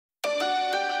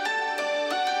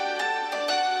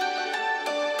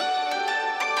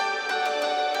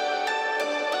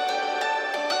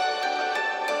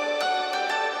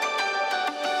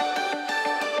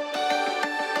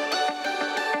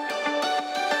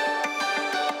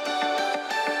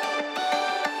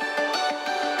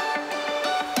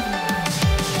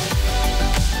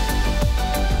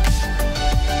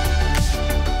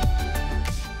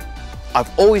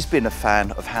I've always been a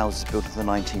fan of houses built in the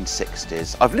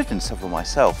 1960s. I've lived in several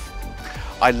myself.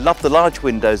 I love the large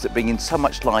windows that bring in so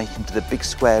much light into the big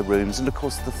square rooms and of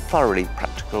course the thoroughly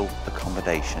practical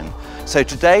accommodation. So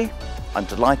today I'm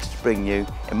delighted to bring you,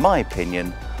 in my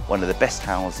opinion, one of the best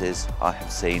houses I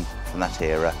have seen from that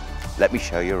era. Let me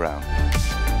show you around.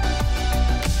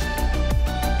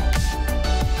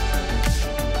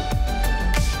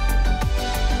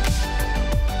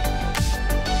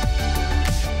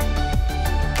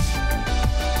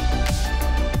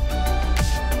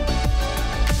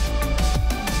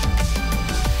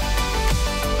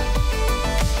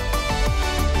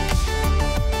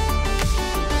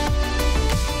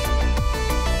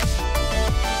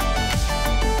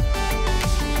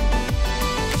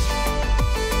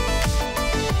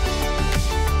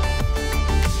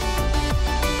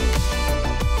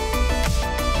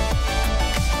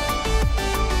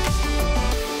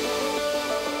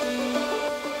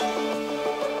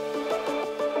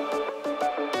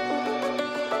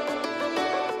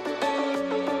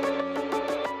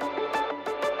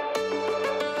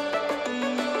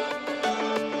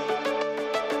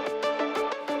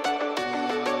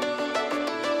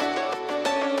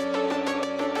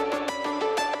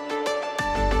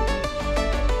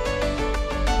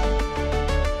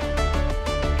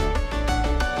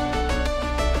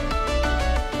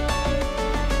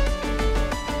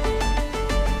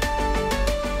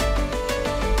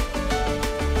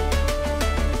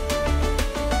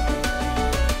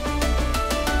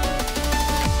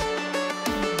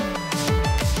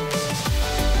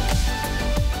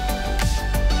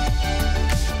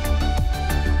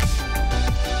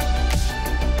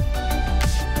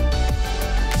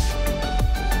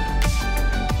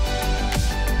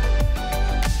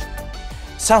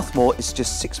 Southmoor is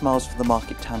just 6 miles from the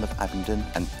market town of Abingdon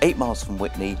and 8 miles from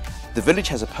Witney. The village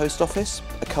has a post office,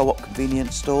 a co-op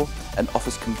convenience store and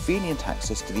offers convenient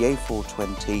access to the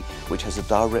A420, which has a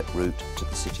direct route to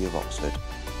the city of Oxford.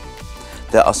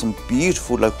 There are some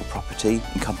beautiful local property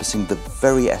encompassing the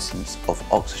very essence of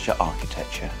Oxfordshire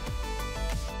architecture.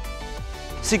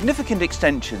 Significant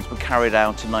extensions were carried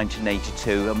out in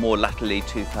 1982 and more latterly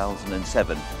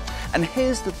 2007. And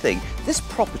here's the thing, this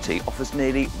property offers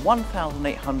nearly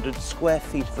 1,800 square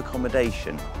feet of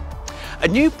accommodation. A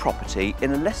new property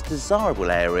in a less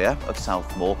desirable area of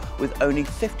Southmoor with only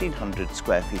 1,500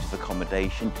 square feet of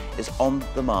accommodation is on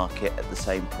the market at the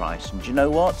same price. And do you know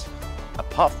what?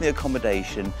 Apart from the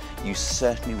accommodation, you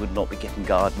certainly would not be getting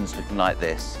gardens looking like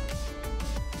this.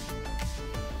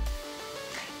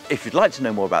 If you'd like to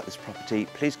know more about this property,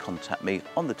 please contact me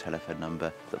on the telephone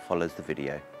number that follows the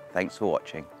video. Thanks for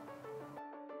watching.